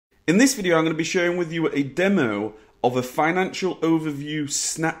In this video, I'm going to be sharing with you a demo of a financial overview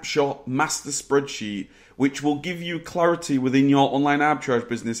snapshot master spreadsheet, which will give you clarity within your online arbitrage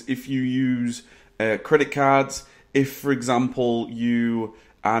business if you use credit cards, if, for example, you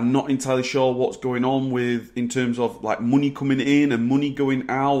are not entirely sure what's going on with in terms of like money coming in and money going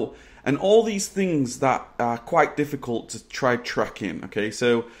out, and all these things that are quite difficult to try tracking. Okay,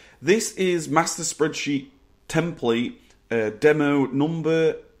 so this is master spreadsheet template demo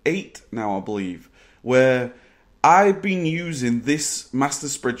number 8 now, I believe, where I've been using this master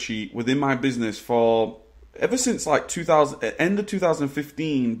spreadsheet within my business for ever since like end of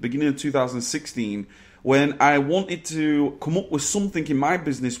 2015, beginning of 2016, when I wanted to come up with something in my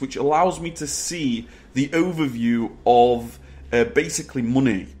business which allows me to see the overview of basically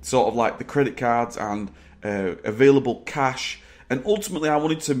money, sort of like the credit cards and available cash. And ultimately I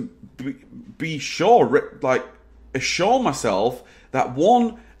wanted to be sure, like assure myself that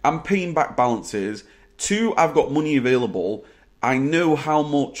 1, I'm paying back balances, 2, I've got money available, I know how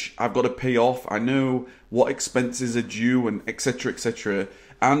much I've got to pay off, I know what expenses are due, and etc, etc.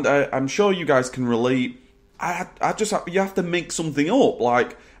 And I'm sure you guys can relate. You have to make something up.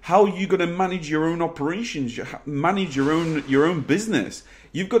 Like, how are you going to manage your own operations, manage your own business?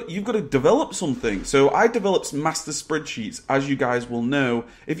 You've got to develop something. So I developed master spreadsheets, as you guys will know.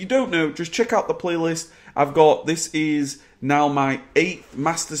 If you don't know, just check out the playlist. This is now my 8th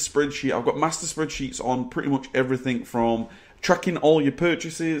master spreadsheet. I've got master spreadsheets on pretty much everything from tracking all your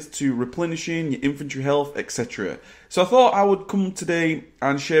purchases to replenishing your inventory health, etc. So I thought I would come today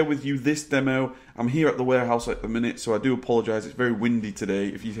and share with you this demo. I'm here at the warehouse at the minute, so I do apologize. It's very windy today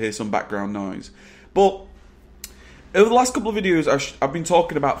if you hear some background noise. But over the last couple of videos, I've been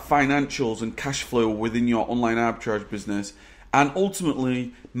talking about financials and cash flow within your online arbitrage business and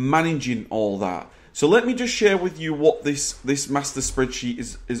ultimately managing all that. So let me just share with you what this master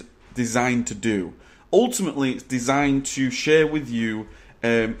spreadsheet is designed to do. Ultimately, it's designed to share with you,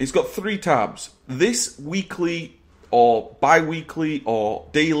 it's got 3 tabs. This weekly or bi-weekly or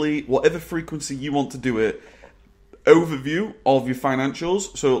daily, whatever frequency you want to do it, overview of your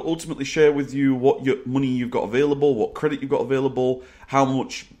financials. So ultimately share with you what your money you've got available, what credit you've got available, how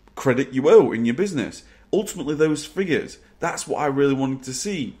much credit you owe in your business. Ultimately those figures, that's what I really wanted to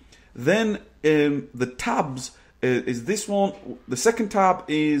see. Then the tabs is this one. The second tab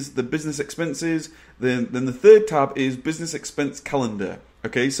is the business expenses. Then the third tab is business expense calendar.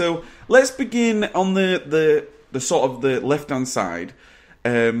 Okay, so let's begin on the sort of the left hand side.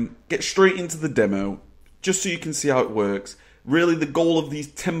 Get straight into the demo, just so you can see how it works. Really, the goal of these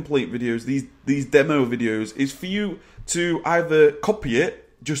template videos, these demo videos, is for you to either copy it,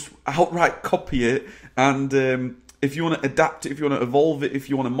 just outright copy it, and if you want to adapt it, if you want to evolve it, if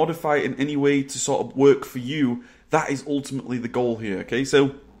you want to modify it in any way to sort of work for you, that is ultimately the goal here. Okay,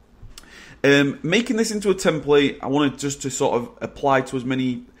 so making this into a template, I wanted just to sort of apply to as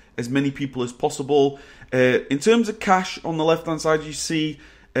many people as possible. In terms of cash, on the left hand side, you see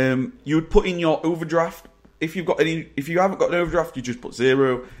you would put in your overdraft. If you haven't got an overdraft, you just put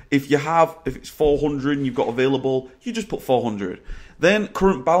 0. If it's 400 and you've got available, you just put 400. Then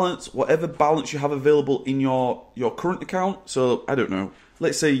current balance, whatever balance you have available in your current account. So I don't know.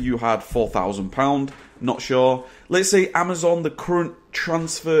 Let's say you had £4,000. Not sure. Let's say Amazon, the current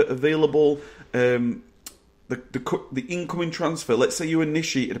transfer available, the incoming transfer. Let's say you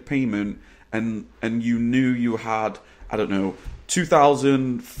initiated a payment and you knew you had, I don't know,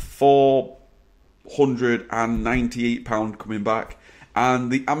 £2,498 coming back,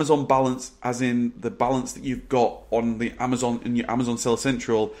 and the Amazon balance, as in the balance that you've got on the Amazon in your Amazon Seller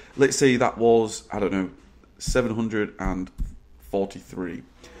Central, let's say that was, I don't know, 743.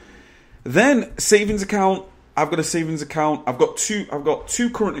 Then savings account. I've got a savings account. I've got two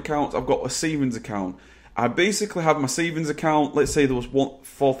current accounts. I've got a savings account. I basically have my savings account. Let's say there was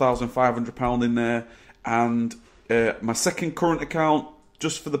 £4,500 in there, and my second current account,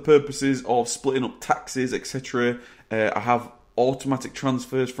 just for the purposes of splitting up taxes, etc. I have automatic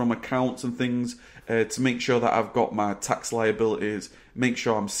transfers from accounts and things to make sure that I've got my tax liabilities, make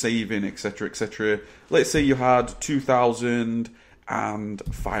sure I'm saving, etc, etc. Let's say you had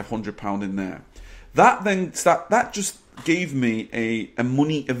 £2,500 in there. That just gave me a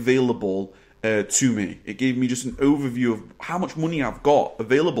money available to me. It gave me just an overview of how much money I've got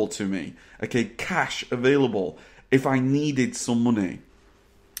available to me. Okay, cash available if I needed some money.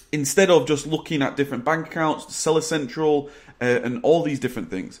 Instead of just looking at different bank accounts, Seller Central, and all these different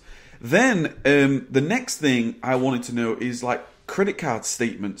things. Then the next thing I wanted to know is like credit card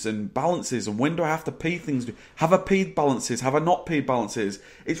statements and balances, and when do I have to pay things? Have I paid balances? Have I not paid balances?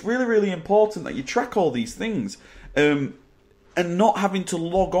 It's really, really important that you track all these things. And and not having to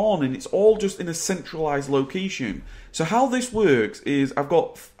log on, and it's all just in a centralized location. So how this works is I've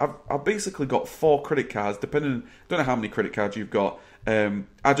basically got 4 credit cards, depending, don't know how many credit cards you've got.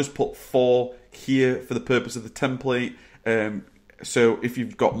 I just put 4 here for the purpose of the template. So if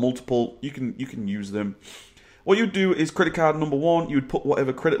you've got multiple, you can use them. What you would do is credit card number 1, you would put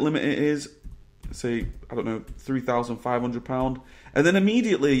whatever credit limit it is, say, I don't know, £3,500, and then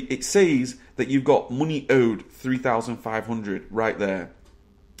immediately it says that you've got money owed £3,500 right there.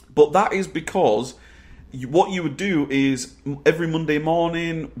 But that is because what you would do is every Monday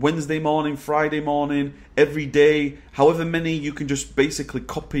morning, Wednesday morning, Friday morning, every day, however many, you can just basically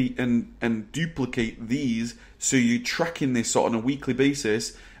copy and duplicate these, so you're tracking this sort of on a weekly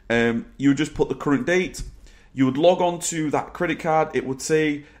basis. You would just put the current date. You would log on to that credit card. It would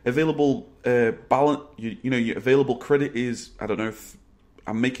say available balance. Your available credit is, I don't know if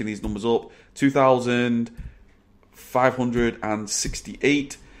I'm making these numbers up,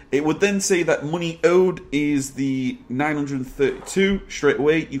 2,568. It would then say that money owed is the 932 straight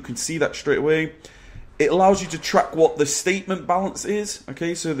away. You can see that straight away. It allows you to track what the statement balance is.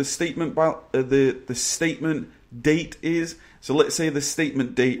 Okay, so the statement the statement date is. So let's say the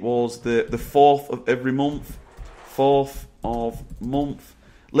statement date was the 4th of every month. 4th of month.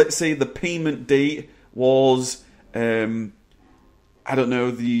 Let's say the payment date was, I don't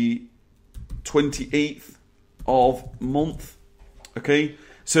know, the 28th of month. Okay,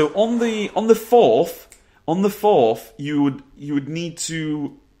 so on the 4th, you would need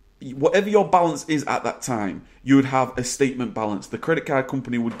to, whatever your balance is at that time, you would have a statement balance. The credit card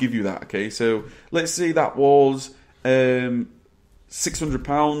company would give you that. Okay, so let's say that was £600,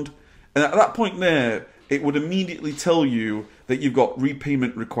 and at that point there, it would immediately tell you that you've got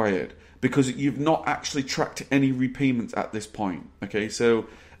repayment required, because you've not actually tracked any repayments at this point. Okay, so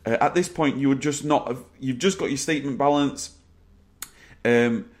at this point you would just not have, you've just got your statement balance.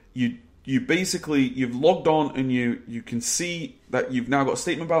 You've logged on, and you can see that you've now got a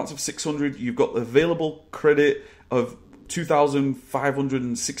statement balance of 600. You've got the available credit of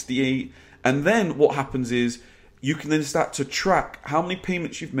 2,568, and then what happens is you can then start to track how many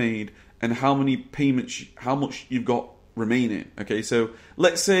payments you've made and how much you've got remaining. Okay, so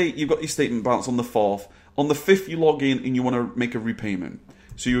let's say you've got your statement balance on the 4th. On the 5th, you log in and you want to make a repayment.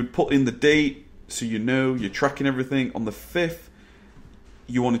 So you would put in the date, so you know you're tracking everything. On the 5th,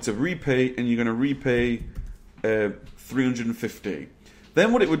 you wanted to repay, and you're going to repay 350.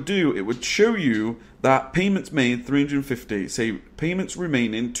 Then what it would do, it would show you that payments made 350, say payments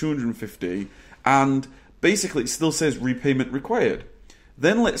remaining 250, and basically it still says repayment required.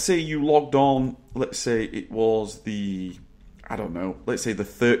 Then let's say you logged on, let's say it was let's say the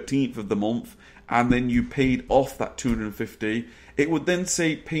 13th of the month, and then you paid off that 250. It would then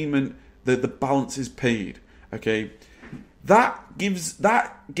say payment, the balance is paid. Okay, that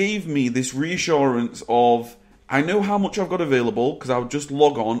gave me this reassurance of, I know how much I've got available, because I would just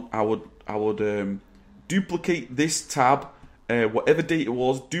log on. I would duplicate this tab, whatever date it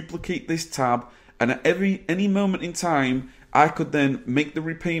was, duplicate this tab, and at any moment in time, I could then make the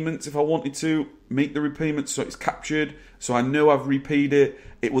repayments if I wanted to, make the repayments so it's captured, so I know I've repaid it.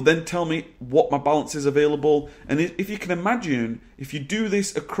 It will then tell me what my balance is available. And if you can imagine, if you do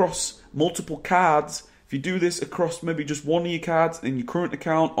this across multiple cards, if you do this across maybe just one of your cards in your current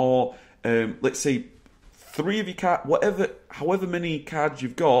account, or let's say 3 of your cards, however many cards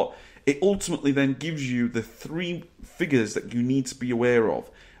you've got, it ultimately then gives you the 3 figures that you need to be aware of.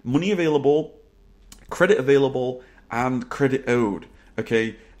 Money available, credit available, and credit owed.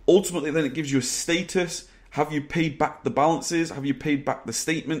 Okay, ultimately then it gives you a status. Have you paid back the balances? Have you paid back the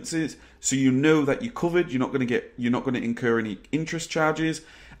statements? So you know that you're covered. You're not going to incur any interest charges.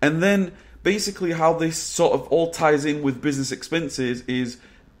 And then basically how this sort of all ties in with business expenses is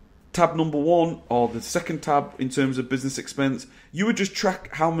tab number 1, or the second tab in terms of business expense. You would just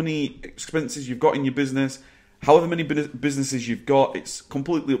track how many expenses you've got in your business. However many businesses you've got, it's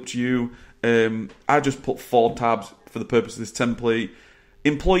completely up to you. I just put 4 tabs for the purpose of this template.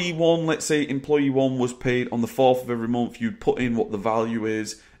 Employee 1, let's say employee 1 was paid on the 4th of every month. You'd put in what the value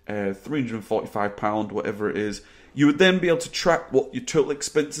is, £345, whatever it is. You would then be able to track what your total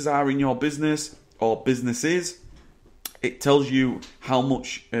expenses are in your business or businesses. It tells you how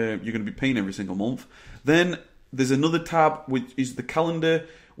much you're going to be paying every single month. Then there's another tab, which is the calendar,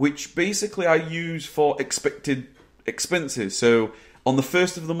 which basically I use for expected expenses. So on the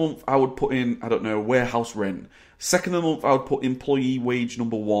 1st of the month, I would put in, warehouse rent. 2nd of the month, I would put employee wage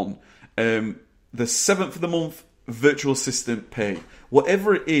number 1. The 7th of the month, virtual assistant pay.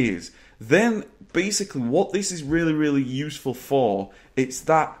 Whatever it is, then basically what this is really, really useful for, it's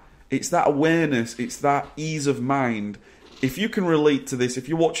that awareness, it's that ease of mind. if you can relate to this, if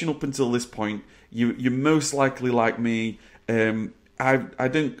you're watching up until this point, you're most likely like me. I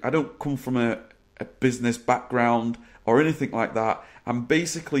don't come from a business background or anything like that. I'm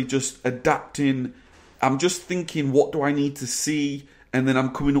basically just adapting. I'm just thinking, what do I need to see? And then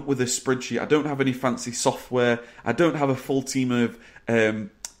I'm coming up with a spreadsheet. I don't have any fancy software. I don't have a full team of...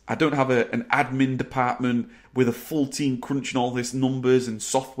 I don't have an admin department with a full team crunching all this numbers and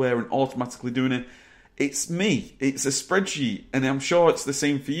software and automatically doing it. It's me. It's a spreadsheet. And I'm sure it's the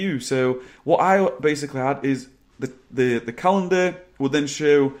same for you. So what I basically had is the calendar will then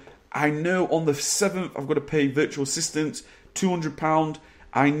show, I know on the 7th I've got to pay virtual assistants £200.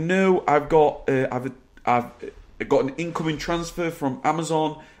 I know I've got an incoming transfer from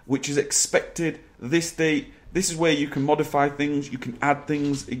Amazon, which is expected this date. This is where you can modify things, you can add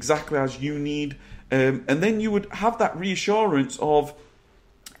things exactly as you need. And then you would have that reassurance of,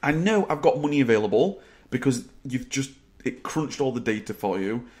 I know I've got money available because it crunched all the data for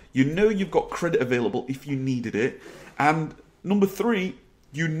you. You know you've got credit available if you needed it. And number 3,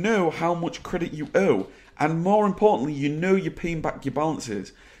 you know how much credit you owe. And more importantly, you know you're paying back your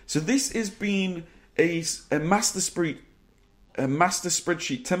balances. So this has been a master spreadsheet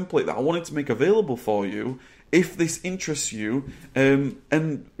template that I wanted to make available for you if this interests you.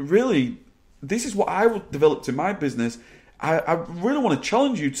 And really, this is what I would develop in my business. I really want to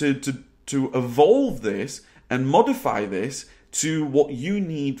challenge you to evolve this and modify this to what you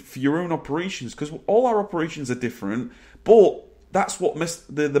need for your own operations, because all our operations are different, but that's what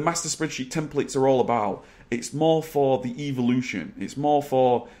the master spreadsheet templates are all about. It's more for the evolution. It's more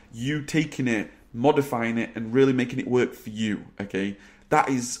for you taking it, modifying it, and really making it work for you, okay? That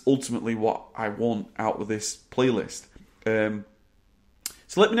is ultimately what I want out of this playlist.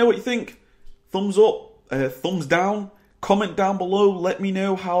 So let me know what you think. Thumbs up, thumbs down, comment down below. Let me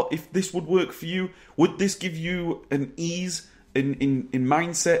know if this would work for you. Would this give you an ease in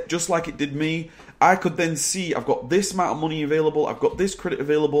mindset, just like it did me? I could then see I've got this amount of money available, I've got this credit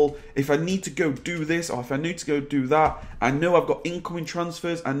available. If I need to go do this, or if I need to go do that, I know I've got incoming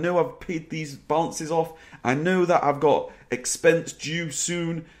transfers, I know I've paid these balances off, I know that I've got expense due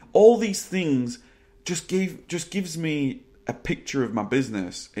soon. All these things just gives me a picture of my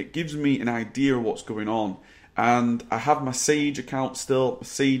business. It gives me an idea of what's going on. And I have my Sage account still.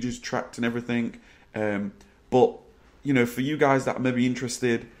 Sage is tracked and everything. But for you guys that may be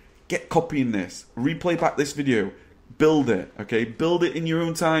interested, get copying this, replay back this video, build it, okay? Build it in your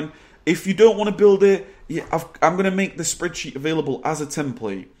own time. If you don't want to build it, I'm going to make the spreadsheet available as a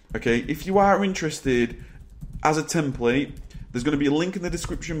template, okay? If you are interested as a template, there's going to be a link in the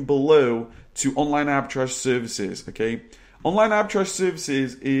description below to Online Arbitrage Services, okay? Online Arbitrage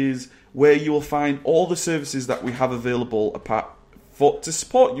Services is where you will find all the services that we have available to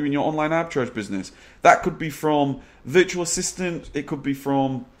support you in your online arbitrage business. That could be from virtual assistant, it could be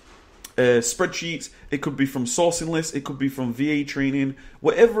from spreadsheets, it could be from sourcing lists, it could be from VA training,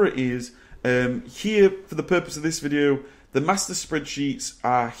 whatever it is. Here, for the purpose of this video, the master spreadsheets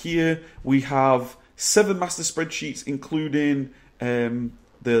are here. We have 7 master spreadsheets, including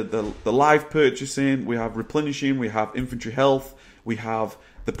the live purchasing, we have replenishing, we have inventory health, we have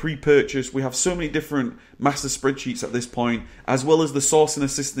the pre-purchase. We have so many different master spreadsheets at this point, as well as the sourcing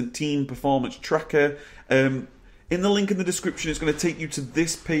assistant team performance tracker. In the link in the description, it's going to take you to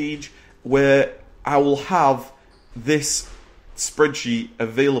this page where I will have this spreadsheet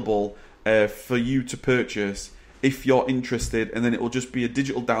available for you to purchase if you're interested, and then it will just be a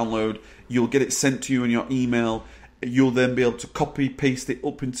digital download. You'll get it sent to you in your email. You'll then be able to copy paste it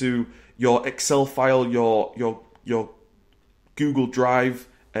up into your Excel file, your Google Drive,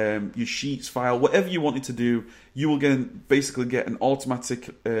 your Sheets file, whatever you wanted to do. You will basically get an automatic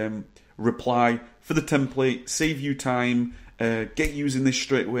reply for the template, save you time, get using this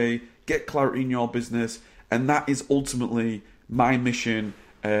straight away, get clarity in your business, and that is ultimately my mission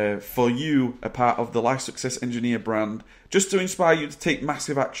for you, a part of the Life Success Engineer brand, just to inspire you to take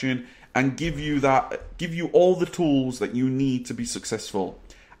massive action and give you all the tools that you need to be successful.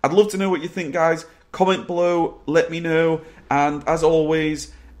 I'd love to know what you think, guys. Comment below, let me know, and as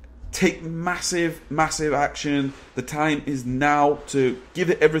always, take massive action. The time is now to give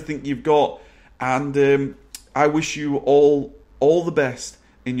it everything you've got, and I wish you all the best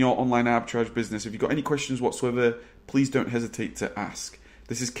in your online arbitrage business. If you've got any questions whatsoever, please don't hesitate to ask.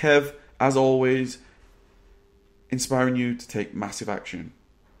 This is Kev, as always, inspiring you to take massive action.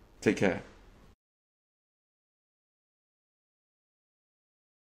 Take care.